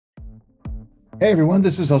Hey everyone,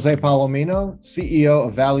 this is Jose Palomino, CEO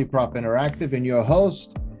of Valley Prop Interactive and your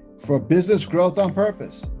host for Business Growth on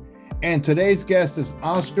Purpose. And today's guest is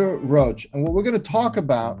Oscar Roche. And what we're going to talk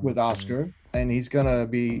about with Oscar, and he's going to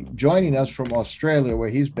be joining us from Australia where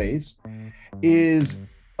he's based, is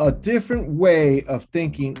a different way of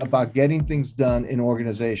thinking about getting things done in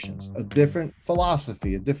organizations, a different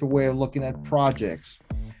philosophy, a different way of looking at projects.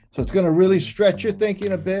 So it's going to really stretch your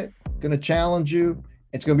thinking a bit, going to challenge you.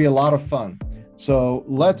 It's going to be a lot of fun. So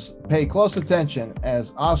let's pay close attention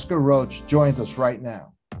as Oscar Roche joins us right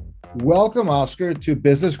now. Welcome, Oscar, to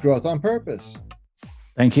Business Growth on Purpose.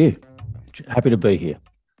 Thank you. Happy to be here.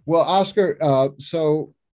 Well, Oscar,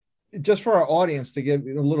 so just for our audience to give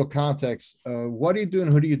a little context, what do you do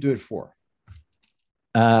and who do you do it for?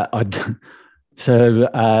 I'll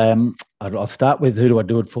start with who do I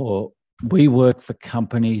do it for. We work for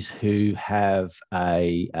companies who have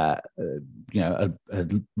a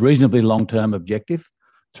reasonably long-term objective,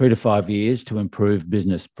 3 to 5 years, to improve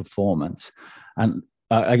business performance. And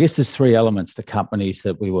I guess there's three elements to companies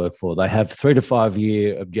that we work for. They have 3 to 5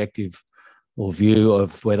 year objective or view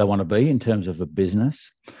of where they want to be in terms of a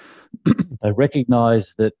business. They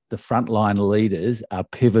recognise that the frontline leaders are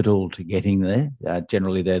pivotal to getting there.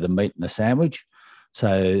 Generally, they're the meat in the sandwich.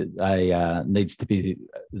 So they needs to be,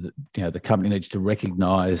 the company needs to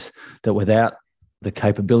recognise that without the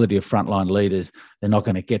capability of frontline leaders, they're not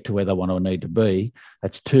going to get to where they want to need to be.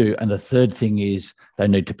 That's two. And the third thing is they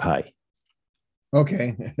need to pay.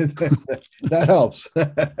 Okay, that helps.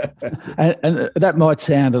 and that might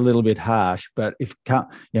sound a little bit harsh, but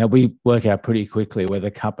we work out pretty quickly whether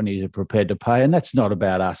companies are prepared to pay, and that's not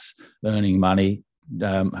about us earning money.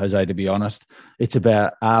 Jose, to be honest, it's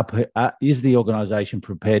about is the organisation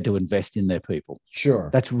prepared to invest in their people? Sure,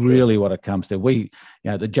 that's really what it comes to.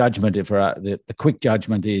 The judgment the quick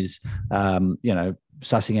judgment is,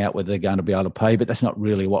 sussing out whether they're going to be able to pay, but that's not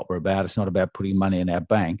really what we're about. It's not about putting money in our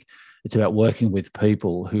bank. It's about working with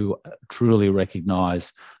people who truly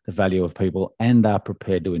recognise the value of people and are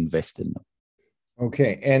prepared to invest in them.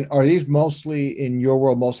 Okay. And are these mostly, in your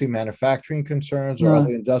world, mostly manufacturing concerns or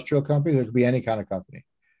other industrial companies? Or it could be any kind of company?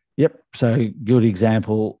 Yep. So good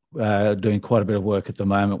example, doing quite a bit of work at the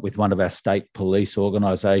moment with one of our state police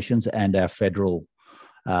organisations and our federal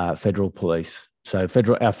police. So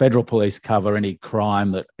our federal police cover any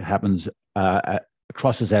crime that happens,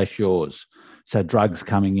 crosses our shores. So drugs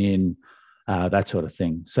coming in, that sort of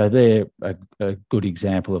thing. So they're a good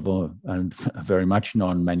example of a very much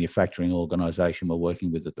non-manufacturing organisation we're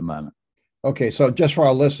working with at the moment. Okay, so just for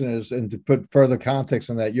our listeners and to put further context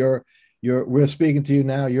on that, we're speaking to you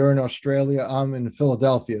now. You're in Australia. I'm in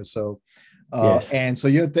Philadelphia. So, yes. And so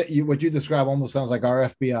what you describe almost sounds like our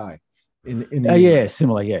FBI.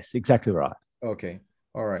 Similar. Yes, exactly right. Okay.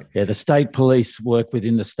 All right. Yeah, the state police work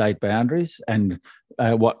within the state boundaries, and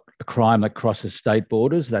what a crime that crosses state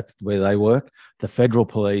borders, that's where they work. The federal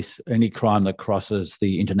police, any crime that crosses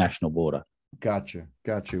the international border. Gotcha.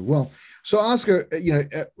 Well, so Oscar, you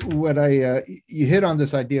hit on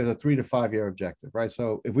this idea of the 3 to 5 year objective, right?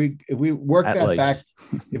 So if we work that back,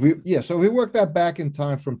 if we work that back in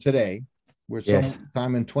time from today, we're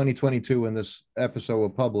sometime in 2022 when this episode will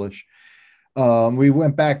publish. We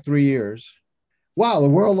went back 3 years. Wow, the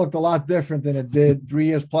world looked a lot different than it did 3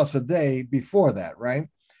 years plus a day before that, right?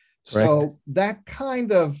 Correct. So that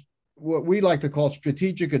kind of what we like to call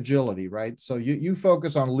strategic agility, right? So you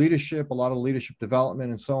focus on leadership, a lot of leadership development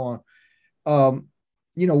and so on.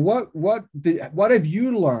 What have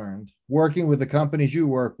you learned working with the companies you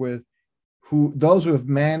work with, those who have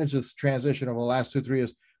managed this transition over the last 2-3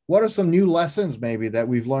 years? What are some new lessons maybe that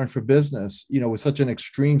we've learned for business, with such an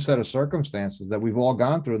extreme set of circumstances that we've all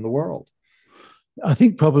gone through in the world? I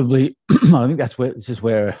think this is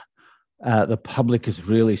where the public has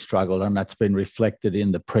really struggled, and that's been reflected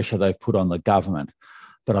in the pressure they've put on the government.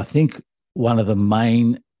 But I think one of the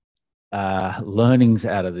main learnings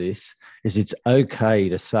out of this is it's okay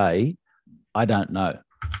to say, I don't know.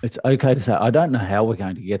 It's okay to say, I don't know how we're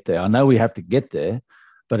going to get there. I know we have to get there,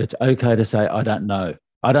 but it's okay to say, I don't know.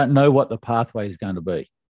 I don't know what the pathway is going to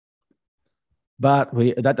be. But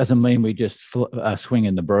that doesn't mean we just swing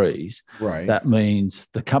in the breeze. Right. That means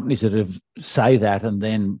the companies that say that and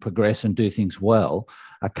then progress and do things well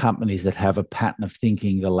are companies that have a pattern of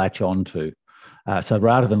thinking to latch onto. So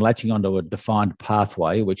rather than latching onto a defined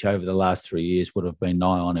pathway, which over the last 3 years would have been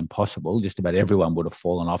nigh on impossible, just about everyone would have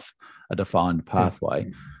fallen off a defined pathway.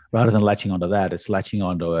 Yeah. Rather than latching onto that, it's latching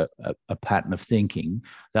onto a pattern of thinking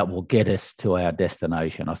that will get us to our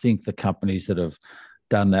destination. I think the companies that have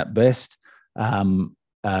done that best are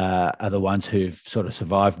the ones who've sort of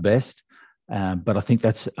survived best. But I think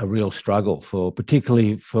that's a real struggle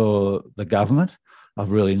particularly for the government.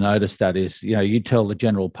 I've really noticed that is, you tell the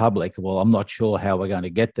general public, well, I'm not sure how we're going to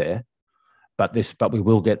get there, but we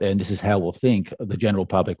will get there, and this is how we'll think. The general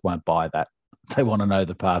public won't buy that. They want to know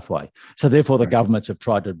the pathway. So therefore, the governments have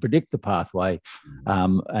tried to predict the pathway,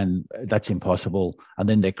 and that's impossible. And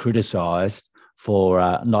then they're criticised for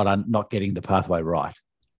not getting the pathway right,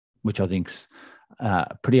 which I think's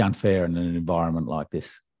pretty unfair in an environment like this.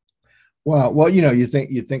 Well, you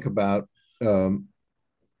think about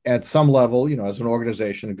at some level, as an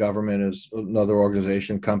organization, a government is another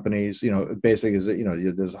organization, companies, basically is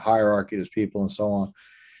there's a hierarchy, there's people and so on,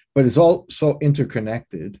 but it's all so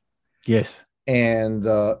interconnected. Yes. And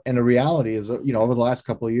the reality is, over the last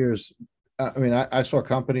couple of years, I saw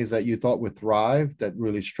companies that you thought would thrive that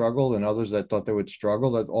really struggled, and others that thought they would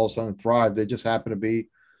struggle that all of a sudden thrived. They just happen to be,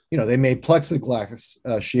 they made plexiglass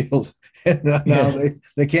shields, and now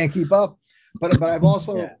they can't keep up. But I've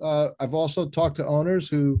also talked to owners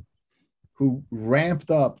who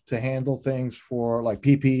ramped up to handle things for like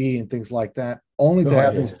PPE and things like that, only to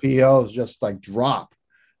have these POs just like drop.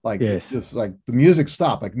 Like just like the music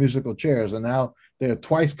stopped, like musical chairs, and now they're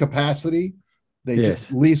twice capacity. They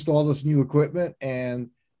just leased all this new equipment, and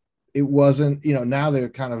it wasn't, now they're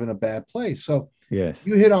kind of in a bad place. So you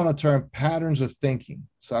hit on a term, patterns of thinking.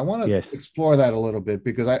 So I want to explore that a little bit,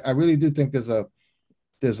 because I really do think there's a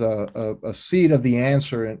seed of the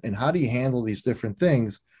answer in how do you handle these different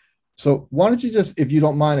things. So why don't you just, if you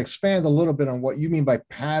don't mind, expand a little bit on what you mean by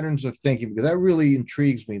patterns of thinking, because that really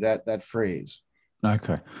intrigues me, that phrase.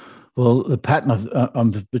 Okay. Well, the pattern of,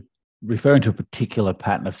 I'm referring to a particular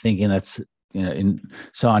pattern of thinking that's, in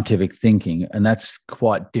scientific thinking, and that's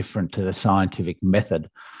quite different to the scientific method.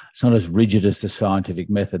 It's not as rigid as the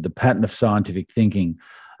scientific method. The pattern of scientific thinking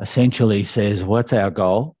essentially says, what's our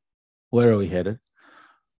goal? Where are we headed?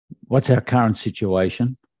 What's our current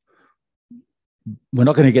situation? We're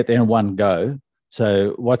not going to get there in one go.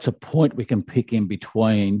 So what's a point we can pick in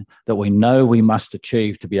between that we know we must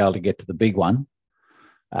achieve to be able to get to the big one?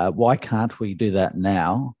 Why can't we do that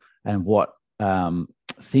now? And what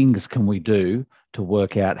things can we do to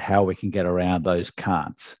work out how we can get around those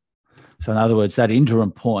can'ts? So in other words, that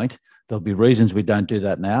interim point, there'll be reasons we don't do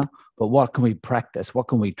that now, but what can we practice? What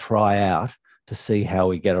can we try out to see how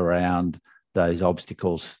we get around those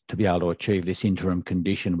obstacles to be able to achieve this interim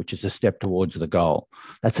condition, which is a step towards the goal?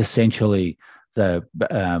 That's essentially the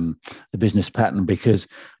business pattern, because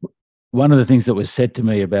one of the things that was said to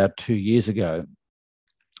me about 2 years ago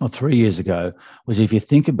or 3 years ago was, if you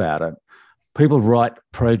think about it, people write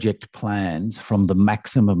project plans from the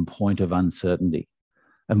maximum point of uncertainty.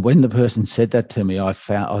 And when the person said that to me, I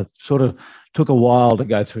sort of took a while to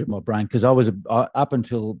go through my brain, because I was up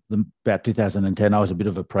until about 2010, I was a bit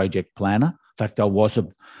of a project planner. In fact,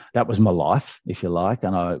 that was my life, if you like,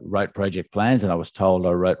 and I wrote project plans, and I was told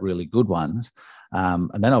I wrote really good ones.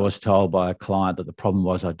 And then I was told by a client that the problem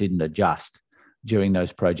was I didn't adjust during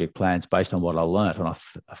those project plans based on what I learned. And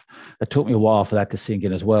it took me a while for that to sink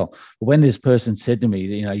in as well. But when this person said to me,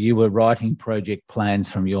 you were writing project plans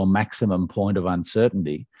from your maximum point of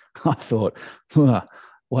uncertainty, I thought,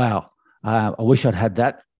 wow, I wish I'd had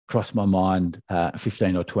that cross my mind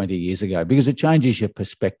 15 or 20 years ago, because it changes your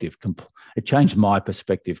perspective. It changed my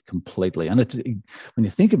perspective completely. And when you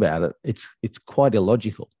think about it, it's quite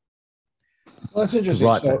illogical. Well, that's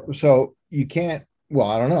interesting. So you can't, well,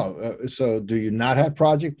 I don't know. So do you not have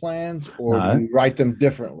project plans, or do you write them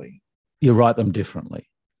differently? You write them differently.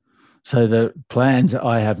 So the plans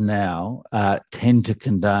I have now tend to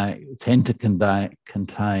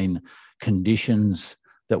contain conditions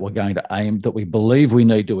that we're going to aim, that we believe we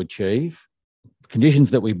need to achieve,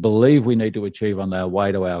 conditions that we believe we need to achieve on our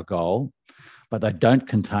way to our goal, but they don't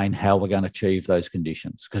contain how we're going to achieve those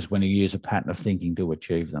conditions, because when you use a pattern of thinking to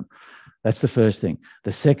achieve them. That's the first thing.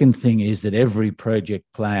 The second thing is that every project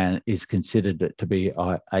plan is considered to be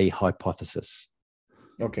a hypothesis.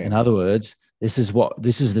 Okay. In other words, this is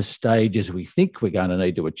the stages we think we're going to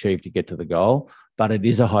need to achieve to get to the goal, but it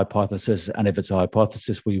is a hypothesis. And if it's a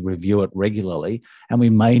hypothesis, we review it regularly, and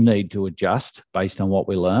we may need to adjust based on what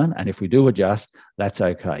we learn. And if we do adjust, that's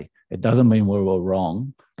okay. It doesn't mean we were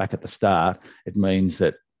wrong back at the start. It means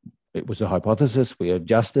that it was a hypothesis, we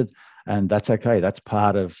adjusted, and that's okay. That's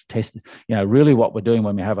part of testing. Really what we're doing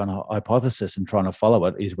when we have a hypothesis and trying to follow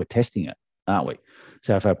it is we're testing it, aren't we?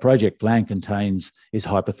 So if our project plan is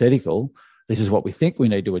hypothetical, this is what we think we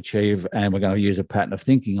need to achieve, and we're going to use a pattern of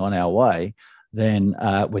thinking on our way, then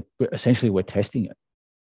we're testing it.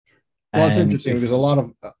 Well, it's interesting because a lot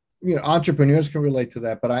of entrepreneurs can relate to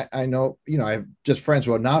that, but I know I have just friends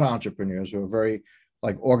who are not entrepreneurs, who are very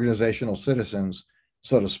like organizational citizens,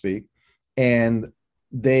 so to speak, and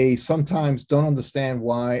they sometimes don't understand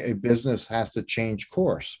why a business has to change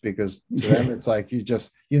course, because to them Yeah. it's like you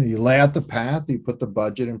just, you lay out the path, you put the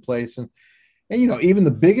budget in place, and even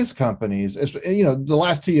the biggest companies, the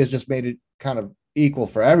last 2 years just made it kind of equal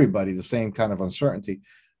for everybody, the same kind of uncertainty.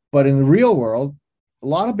 But in the real world, a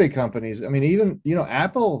lot of big companies, I mean, even,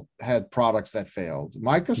 Apple had products that failed.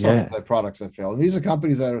 Microsoft has Yeah. had products that failed. And these are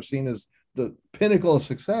companies that are seen as the pinnacle of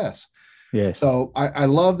success. Yes. So I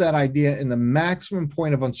love that idea. And the maximum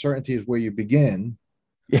point of uncertainty is where you begin.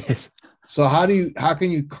 Yes. So how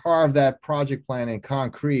can you carve that project plan in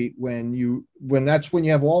concrete when that's when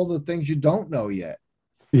you have all the things you don't know yet?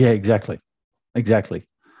 Yeah, exactly. Exactly.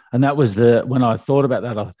 And that was when I thought about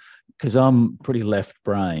that, because I'm pretty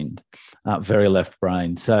left-brained, very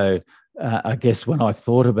left-brained. So I guess when I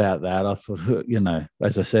thought about that, I thought,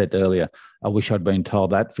 as I said earlier, I wish I'd been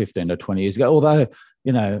told that 15 or 20 years ago, although,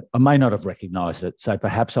 I may not have recognized it. So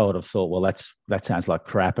perhaps I would have thought, well, that sounds like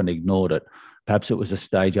crap, and ignored it. Perhaps it was a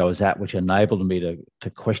stage I was at which enabled me to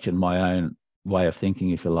question my own way of thinking,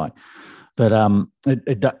 if you like. But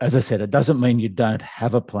as I said, it doesn't mean you don't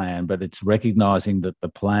have a plan, but it's recognizing that the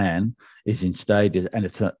plan is in stages, and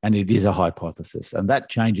it is a hypothesis, and that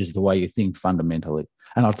changes the way you think fundamentally.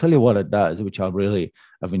 And I'll tell you what it does, which I really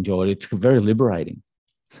have enjoyed. It's very liberating.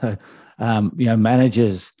 So,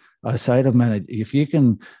 managers, I say to managers, if you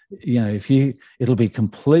can, it'll be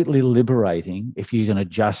completely liberating if you can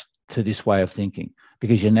adjust to this way of thinking,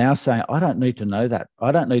 because you're now saying, I don't need to know that.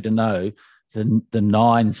 I don't need to know the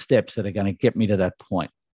 9 steps that are going to get me to that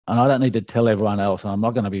point. And I don't need to tell everyone else, and I'm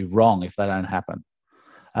not going to be wrong if they don't happen.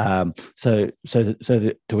 To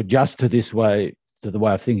adjust to this way, to the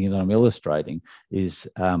way of thinking that I'm illustrating, is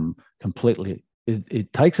completely,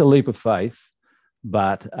 it takes a leap of faith,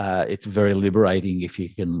 but it's very liberating if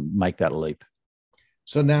you can make that leap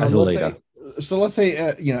So now as a leader. let's say,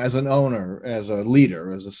 as an owner, as a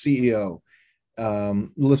leader, as a CEO,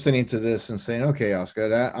 listening to this and saying, okay,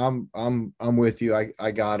 Oscar, I'm with you.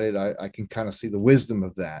 I got it. I can kind of see the wisdom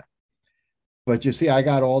of that. But you see, I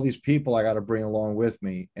got all these people I got to bring along with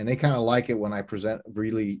me, and they kind of like it when I present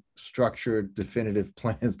really structured, definitive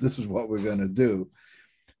plans. This is what we're going to do.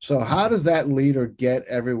 So how does that leader get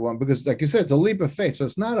everyone? Because like you said, it's a leap of faith. So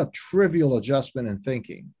it's not a trivial adjustment in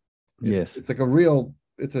thinking. Yes. It's like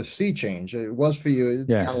it's a sea change. It was for you.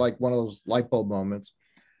 It's kind of like one of those light bulb moments.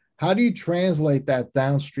 How do you translate that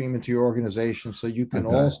downstream into your organization so you can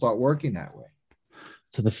all start working that way?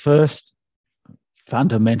 So the first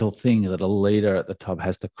fundamental thing that a leader at the top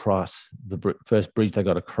has to cross, the first bridge they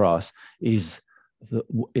got to cross, is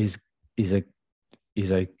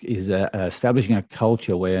establishing a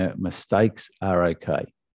culture where mistakes are okay.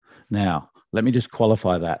 Now, let me just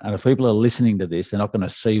qualify that. And if people are listening to this, they're not going to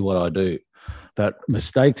see what I do, but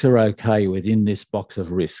mistakes are okay within this box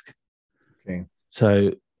of risk. Okay.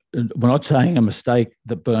 So we're not saying a mistake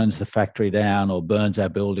that burns the factory down or burns our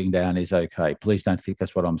building down is okay. Please don't think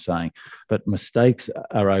that's what I'm saying. But mistakes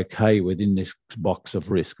are okay within this box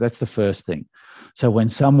of risk. That's the first thing. So when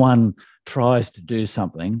someone tries to do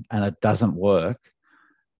something and it doesn't work,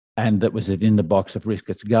 and that was within the box of risk,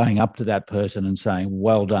 it's going up to that person and saying,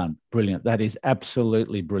 well done, brilliant. That is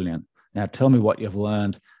absolutely brilliant. Now tell me what you've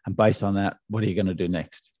learned, and based on that, what are you going to do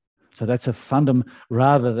next? So that's a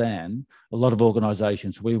rather than a lot of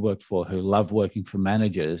organizations we work for who love working for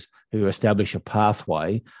managers who establish a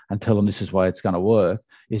pathway and tell them this is why it's going to work,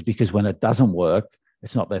 is because when it doesn't work,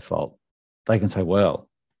 it's not their fault. They can say, well,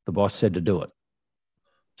 the boss said to do it.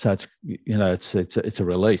 So it's a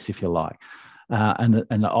release, if you like.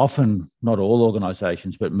 And often, not all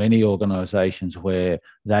organizations, but many organizations where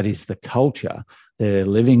that is the culture, they're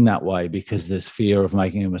living that way because there's fear of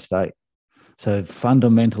making a mistake. So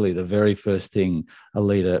fundamentally, the very first thing a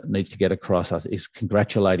leader needs to get across is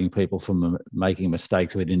congratulating people for making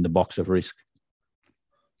mistakes within the box of risk.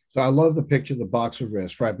 So I love the picture of the box of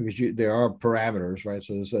risk, right? Because there are parameters, right?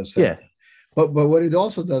 So there's a set. Yeah. But what it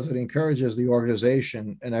also does, it encourages the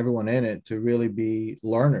organization and everyone in it to really be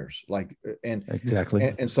learners,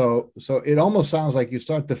 Exactly. And so it almost sounds like you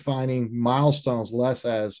start defining milestones less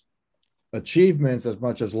as achievements as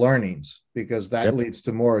much as learnings, because that leads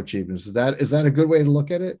to more achievements. Is that a good way to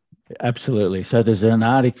look at it? Absolutely. So there's an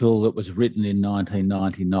article that was written in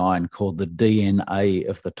 1999 called The DNA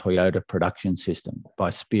of the Toyota Production System by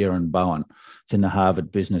Spear and Bowen. It's in the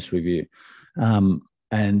Harvard Business Review.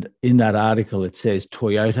 And in that article, it says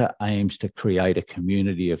Toyota aims to create a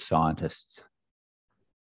community of scientists.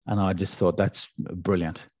 And I just thought that's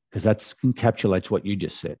brilliant, because that encapsulates what you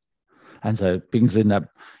just said. And so things in that,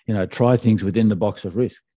 try things within the box of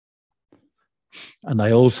risk. And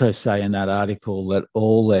they also say in that article that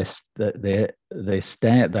all they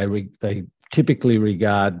typically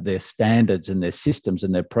regard their standards and their systems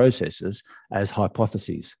and their processes as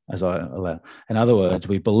hypotheses. In other words,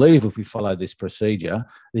 we believe if we follow this procedure,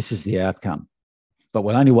 this is the outcome. But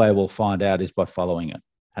the only way we'll find out is by following it.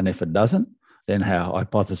 And if it doesn't, then our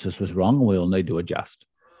hypothesis was wrong and we'll need to adjust.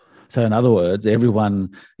 So in other words,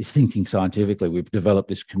 everyone is thinking scientifically. We've developed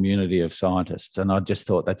this community of scientists. And I just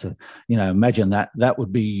thought imagine that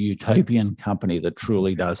would be a utopian company that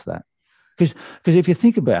truly does that. Because if you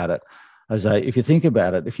think about it, Jose,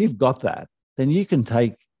 if you've got that, then you can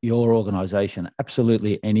take your organization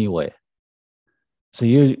absolutely anywhere. So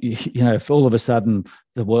if all of a sudden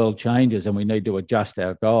the world changes and we need to adjust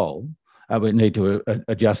our goal, we need to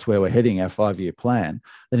adjust where we're heading, our 5-year plan,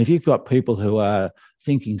 then if you've got people who are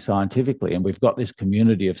thinking scientifically and we've got this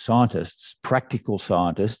community of scientists, practical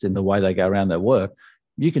scientists in the way they go around their work,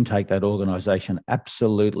 you can take that organization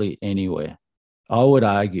absolutely anywhere. I would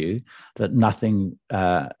argue that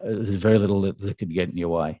there's very little that could get in your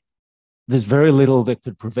way. There's very little that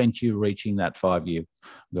could prevent you reaching that 5-year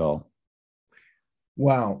goal.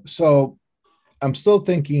 Wow. So I'm still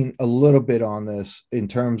thinking a little bit on this in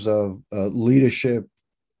terms of leadership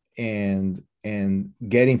and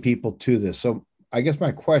getting people to this. So I guess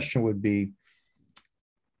my question would be,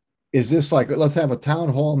 is this like, let's have a town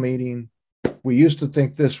hall meeting. We used to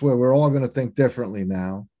think this way. We're all going to think differently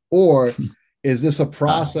now. Or is this a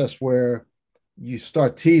process where you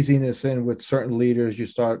start teasing this in with certain leaders?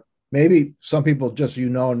 Maybe some people just,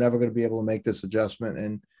 are never going to be able to make this adjustment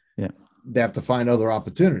and they have to find other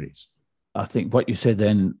opportunities. I think what you said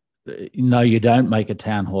then, no, you don't make a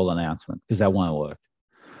town hall announcement because that won't work.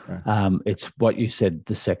 Right. It's what you said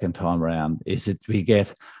the second time around, is that we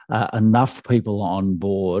get enough people on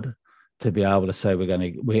board to be able to say,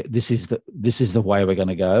 this is the way we're going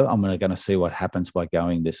to go. I'm going to see what happens by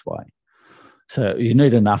going this way. So you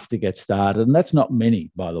need enough to get started. And that's not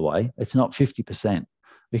many, by the way. It's not 50%,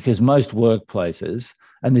 because most workplaces,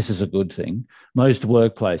 and this is a good thing, most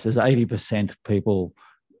workplaces, 80% people,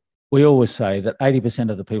 we always say that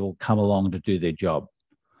 80% of the people come along to do their job.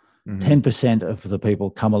 10% of the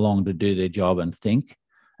people come along to do their job and think,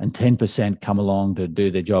 and 10% come along to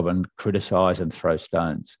do their job and criticize and throw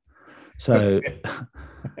stones. So,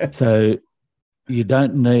 so you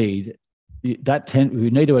don't need that 10.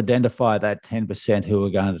 We need to identify that 10% who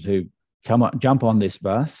are going to jump on this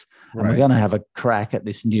bus, and we're going to have a crack at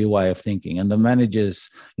this new way of thinking. And the managers,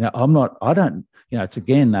 it's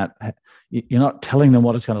again that you're not telling them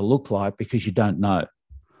what it's going to look like because you don't know.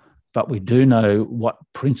 But we do know what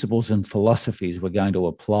principles and philosophies we're going to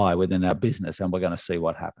apply within our business, and we're going to see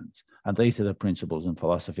what happens. And these are the principles and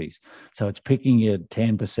philosophies. So it's picking your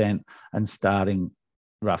 10% and starting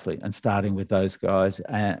with those guys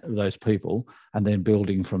and those people, and then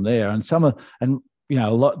building from there. And a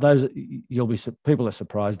lot those people are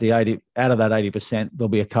surprised. The 80 out of that 80%, there'll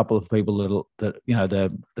be a couple of people that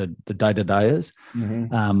the day-to-dayers.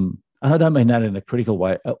 And I don't mean that in a critical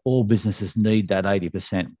way. All businesses need that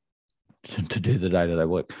 80%. To do the day-to-day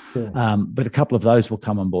work. Sure. But a couple of those will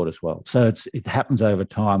come on board as well. So it happens over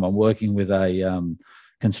time. I'm working with a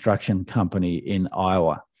construction company in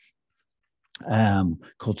Iowa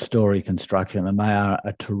called Story Construction, and they are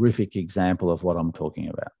a terrific example of what I'm talking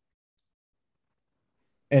about.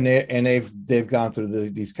 And they've gone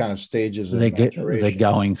through these kind of stages of maturation. They're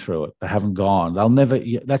going through it. They haven't gone. They'll never.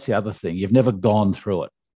 That's the other thing. You've never gone through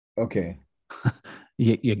it. Okay.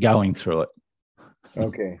 You're going through it.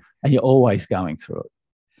 Okay. And you're always going through it.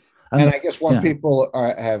 And I guess once people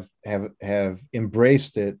have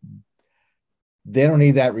embraced it, they don't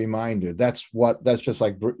need that reminder. That's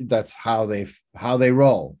how they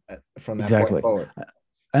roll from that point forward.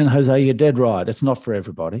 And Jose, you're dead right. It's not for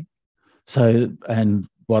everybody. So, and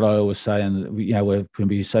what I always say, and we can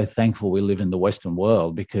be so thankful we live in the Western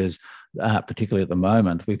world, because particularly at the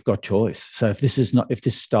moment, we've got choice. So if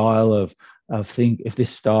this style of operation,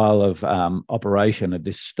 of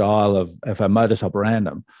this style of a modus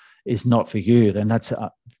operandum is not for you, then that's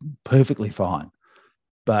perfectly fine.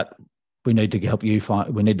 But we need to help you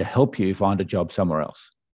find a job somewhere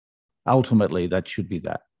else. Ultimately, that should be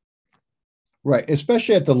that. Right,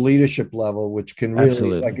 especially at the leadership level, which can really,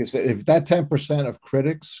 Absolutely. like I said, if that 10% of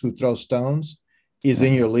critics who throw stones is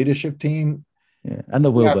in your leadership team, and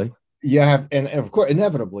there will be. You have, and of course,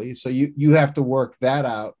 inevitably, so you have to work that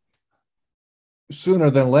out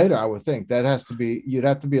sooner than later. I would think you'd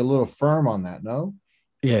have to be a little firm on that. No.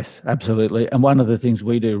 Yes, absolutely. And one of the things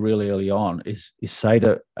we do really early on is say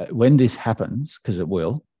to when this happens, because it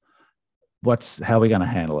will, how are we going to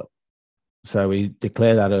handle it? So we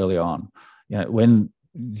declare that early on. When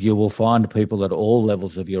you will find people at all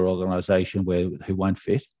levels of your organization who won't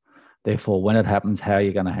fit. Therefore, when it happens, how are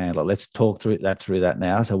you going to handle it? Let's talk through that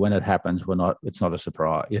now. So when it happens, it's not a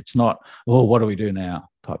surprise. It's not, oh, what do we do now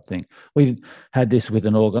type thing. We had this with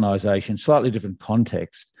an organization, slightly different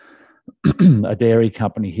context, a dairy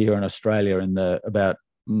company here in Australia about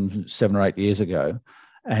 7 or 8 years ago.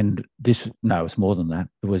 And it's more than that.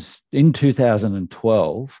 It was in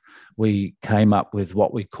 2012, we came up with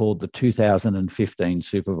what we called the 2015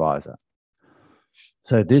 supervisor.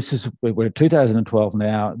 So we're 2012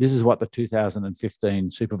 now. This is what the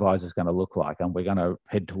 2015 supervisor is going to look like, and we're going to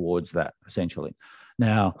head towards that essentially.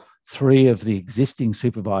 Now, 3 of the existing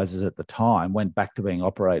supervisors at the time went back to being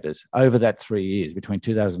operators over that 3 years between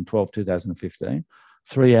 2012 2015.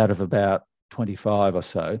 3 out of about 25 or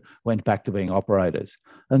so went back to being operators,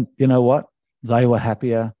 and you know what? They were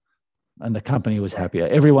happier, and the company was happier.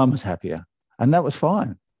 Everyone was happier, and that was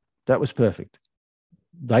fine. That was perfect.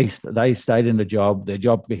 They stayed in the job. Their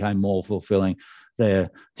job became more fulfilling.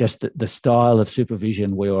 Just the style of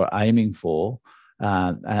supervision we were aiming for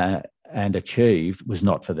and achieved was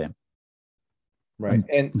not for them. Right,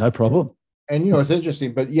 and no problem. And it's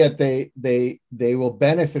interesting, but yet they will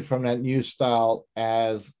benefit from that new style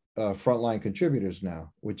as frontline contributors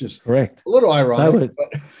now, which is correct. A little ironic.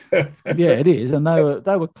 Yeah, it is, and they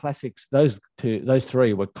were classics. Those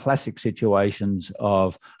 3 were classic situations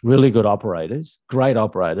of really good operators, great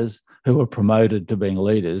operators who were promoted to being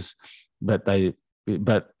leaders, but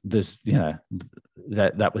there's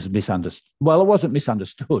that was misunderstood. Well, it wasn't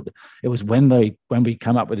misunderstood. It was when we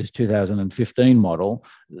come up with this 2015 model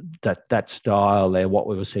that style there, what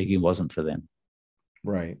we were seeking wasn't for them.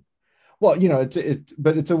 Right. Well,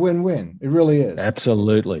 but it's a win-win. It really is.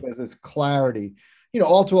 Absolutely. Because there's clarity.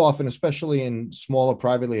 All too often, especially in smaller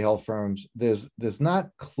privately held firms, there's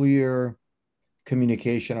not clear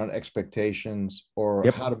communication on expectations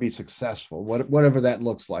or how to be successful, whatever that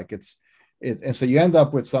looks like. And so you end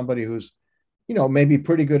up with somebody who's, maybe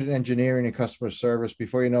pretty good at engineering and customer service.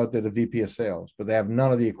 Before you know it, they're the VP of sales, but they have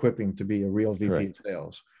none of the equipping to be a real VP Correct. Of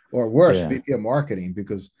sales, or worse, VP of marketing,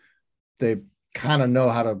 because they kind of know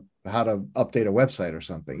how to update a website or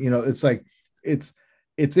something. It's like, it's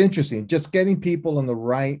interesting just getting people in the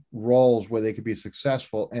right roles where they could be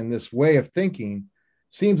successful. And this way of thinking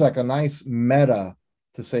seems like a nice meta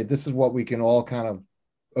to say, this is what we can all kind of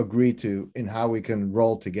agree to in how we can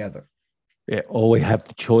roll together. Yeah, or we have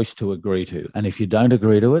the choice to agree to. And if you don't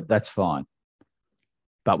agree to it, that's fine.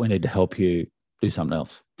 But we need to help you do something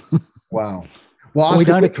else. Wow. Well, Oscar, we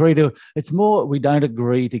don't agree to, it's more, we don't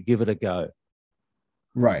agree to give it a go.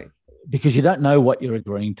 Right. Because you don't know what you're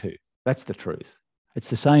agreeing to. That's the truth. It's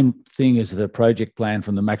the same thing as the project plan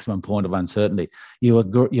from the maximum point of uncertainty.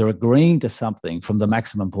 You're agreeing to something from the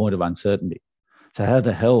maximum point of uncertainty. So how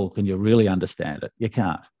the hell can you really understand it? You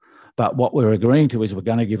can't. But what we're agreeing to is we're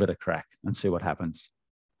going to give it a crack and see what happens.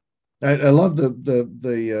 I love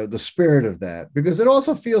the spirit of that, because it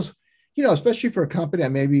also feels, especially for a company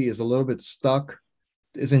that maybe is a little bit stuck,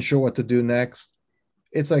 isn't sure what to do next.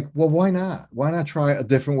 It's like, well, why not? Why not try a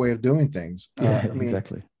different way of doing things?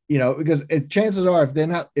 Exactly. Because chances are,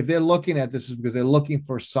 if they're looking at this, is because they're looking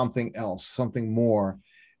for something else, something more,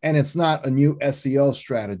 and it's not a new SEO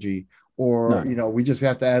strategy, or we just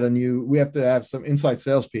have to add we have to have some inside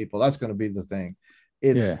salespeople. That's going to be the thing.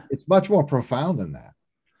 It's much more profound than that.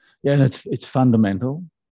 Yeah, and it's fundamental.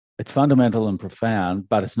 It's fundamental and profound,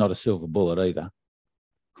 but it's not a silver bullet either.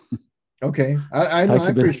 Okay, I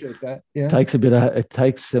appreciate that. Yeah, it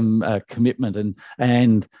takes some commitment,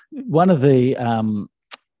 and one of I've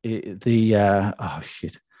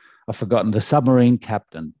forgotten the submarine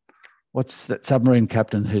captain. What's that submarine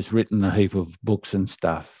captain who's written a heap of books and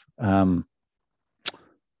stuff with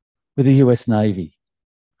the US Navy?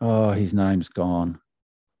 Oh, his name's gone.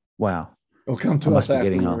 Wow. It'll come to us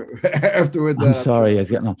afterward. I'm sorry, he's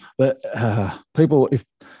getting on. But people, if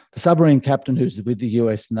the submarine captain who's with the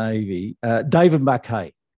US Navy, David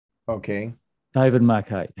Marquet. Okay. David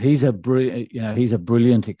Marquet. He's a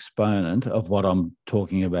brilliant exponent of what I'm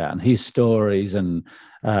talking about, and his stories and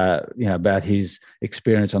about his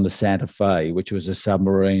experience on the Santa Fe, which was a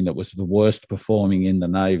submarine that was the worst performing in the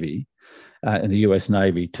Navy, in the US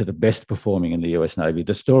Navy, to the best performing in the US Navy.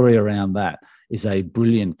 The story around that is a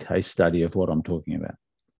brilliant case study of what I'm talking about.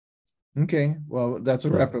 Okay, well, that's a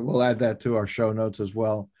reference. We'll add that to our show notes as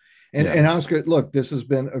well. And Oscar, look, this has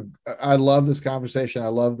been I love this conversation. I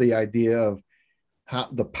love the idea of how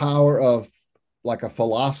the power of like a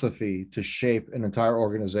philosophy to shape an entire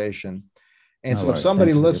organization. And so if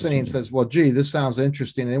somebody listening says, well, gee, this sounds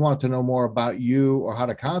interesting, and they want to know more about you or how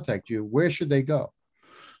to contact you, where should they go?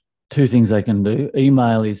 2 things they can do.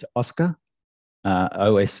 Email is Oscar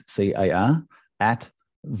OSCAR, at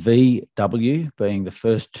VW, being the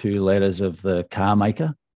first two letters of the car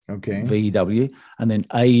maker, Okay. VW, and then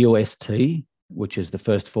AUST, which is the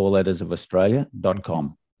first four letters of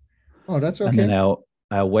Australia.com. Oh, that's okay. And then our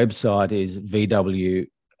website is vwaust.com.au.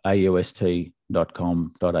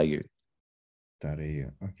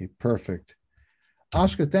 Okay, perfect.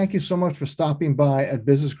 Oscar, thank you so much for stopping by at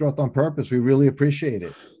Business Growth on Purpose. We really appreciate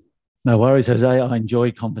it. No worries, Jose. I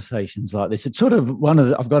enjoy conversations like this. It's sort of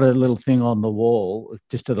I've got a little thing on the wall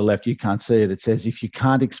just to the left. You can't see it. It says, if you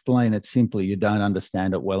can't explain it simply, you don't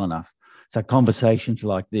understand it well enough. So conversations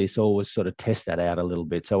like this always sort of test that out a little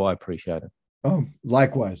bit. So I appreciate it. Oh,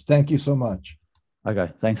 likewise. Thank you so much.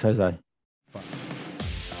 Okay. Thanks, Jose. Bye.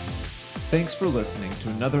 Thanks for listening to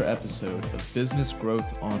another episode of Business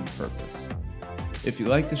Growth on Purpose. If you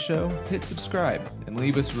like the show, hit subscribe and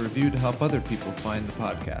leave us a review to help other people find the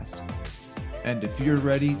podcast. And if you're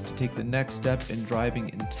ready to take the next step in driving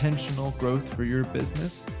intentional growth for your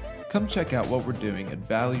business, come check out what we're doing at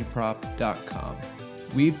valueprop.com.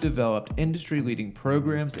 We've developed industry-leading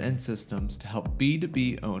programs and systems to help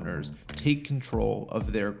B2B owners take control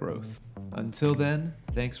of their growth. Until then,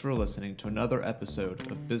 thanks for listening to another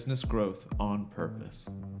episode of Business Growth on Purpose.